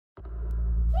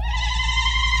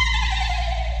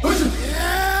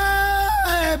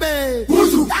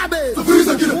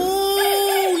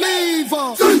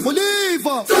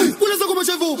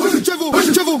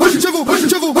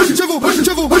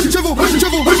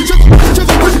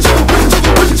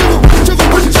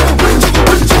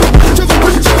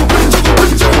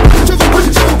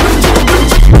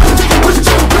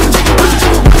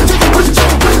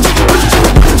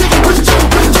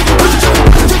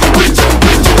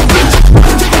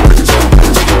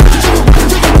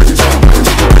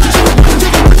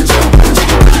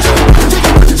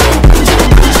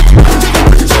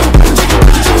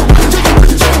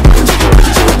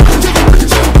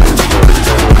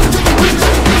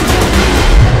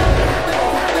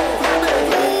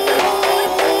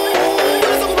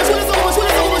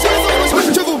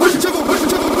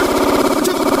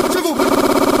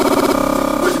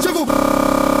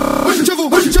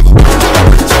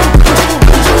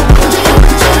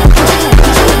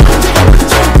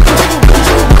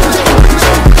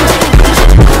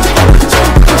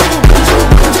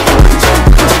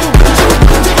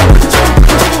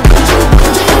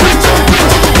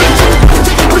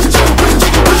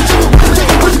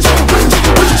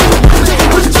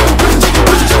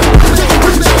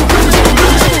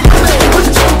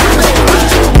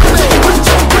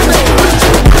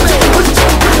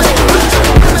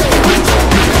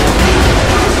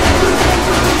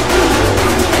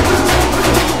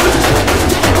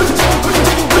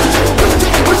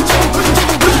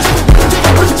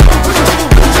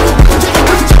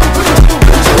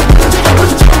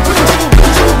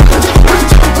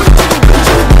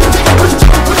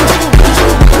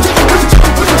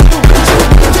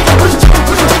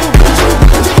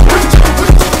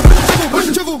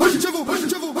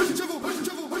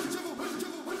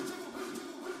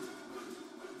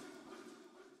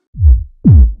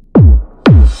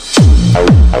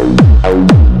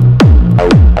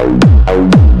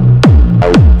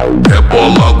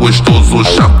Rebola gostoso,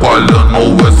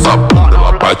 chacoalhando essa bunda.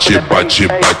 Ela bate, bate,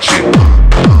 bate.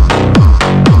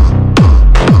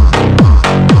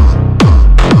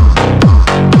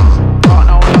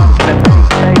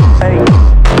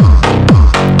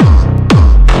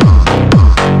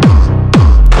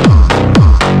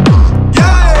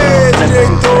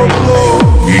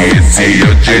 Esse é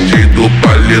o DJ do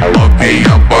baile,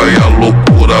 novinha vai a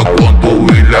loucura quando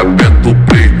ele aperta o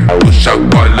play. Tu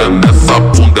chacoalha nessa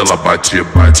bunda, ela bate,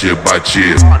 bate,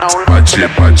 bate. Bate,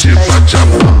 bate, bate a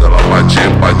bunda, ela bate,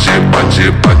 bate,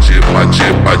 bate, bate, bate,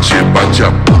 bate, bate a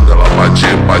bunda, ela bate,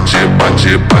 bate,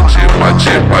 bate, bate,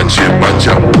 bate, bate, bate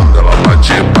a bunda, ela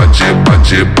bate, bate,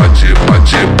 bate, bate,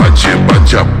 bate, bate,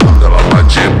 bate a bunda, ela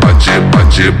bate, bate,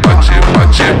 bate, bate,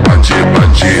 bate, bate,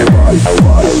 bate.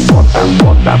 Bota,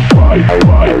 bota, vai,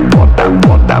 vai, bota,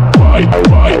 bota, vai,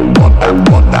 vai, bota,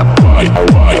 bota, vai,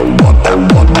 vai, bota,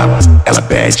 bota. Ela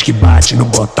pede que bate, não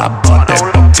bota, bota, é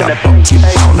boca, boca,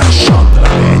 pau na chota. Ela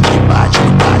pede que bate,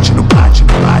 não bate, não bate,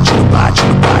 não bate, não bate,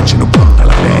 não bate, não bota.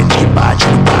 Ela pede que bate,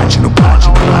 não bate, não bate,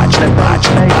 não bate, não bate,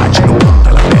 não bate, não bota.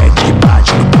 Ela pede que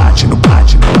bate, não bate, não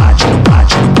bate, não bate, não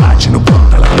bate, não bate, não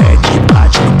bota. Ela pede que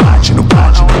bate, não bate, não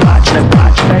bate, não bate, não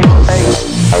bate, não bate.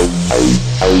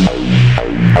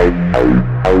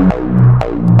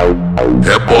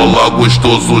 Rebola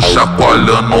gostoso,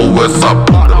 chacoalhando essa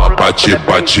bunda. Ela bate,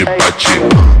 bate, bate.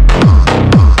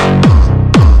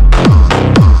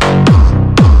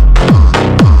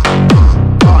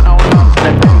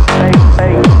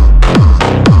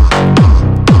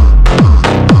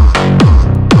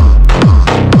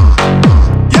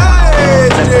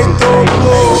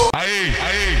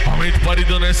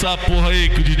 Essa porra aí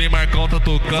que o DJ Marcão tá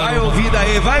tocando. Vai ouvindo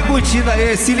aí, vai curtindo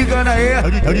aí, se ligando aí. É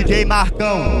o DJ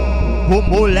Marcão, o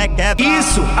moleque é brabo.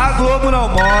 Isso, a Globo não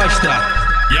mostra.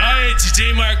 E aí,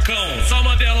 DJ Marcão, só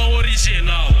Mandela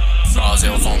original.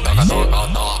 Brasil vão taca toca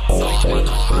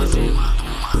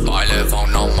vai levar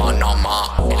noma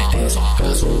noma.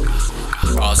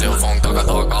 Brasil vão taca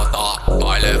toca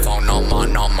vai levar noma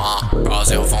noma.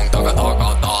 Brasil vão taca toca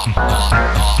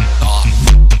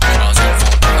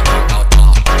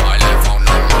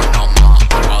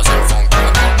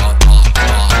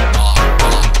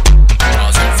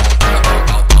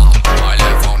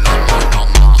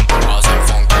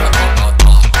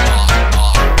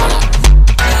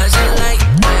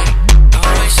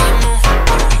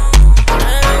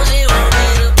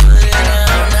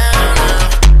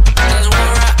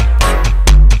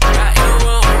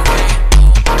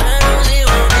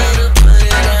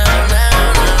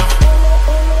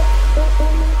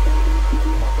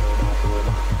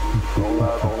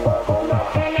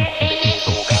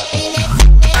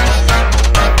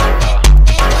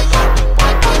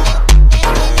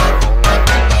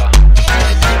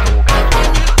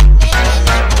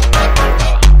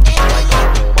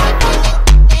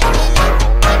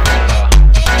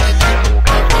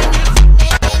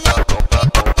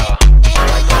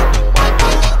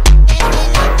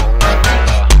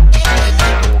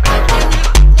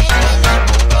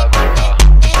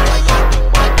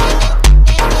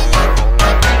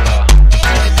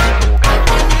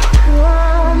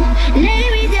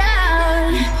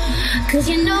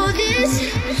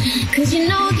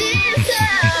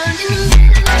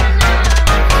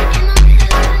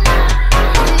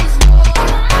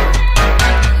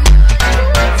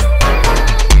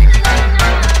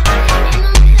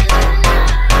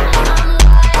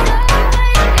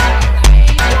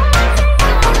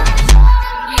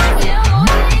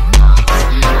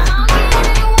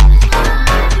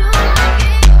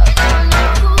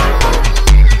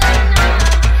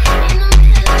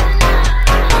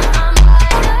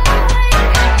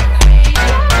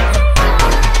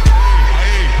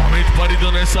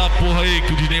essa porra aí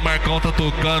que o DJ Marcão tá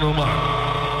tocando, mano.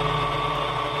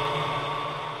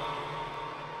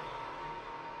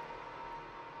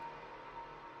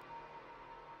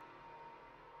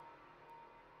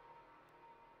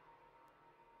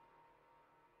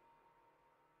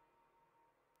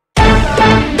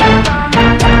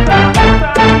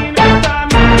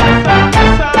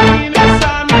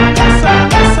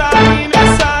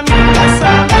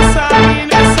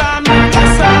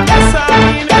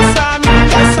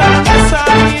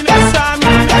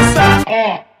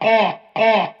 Essa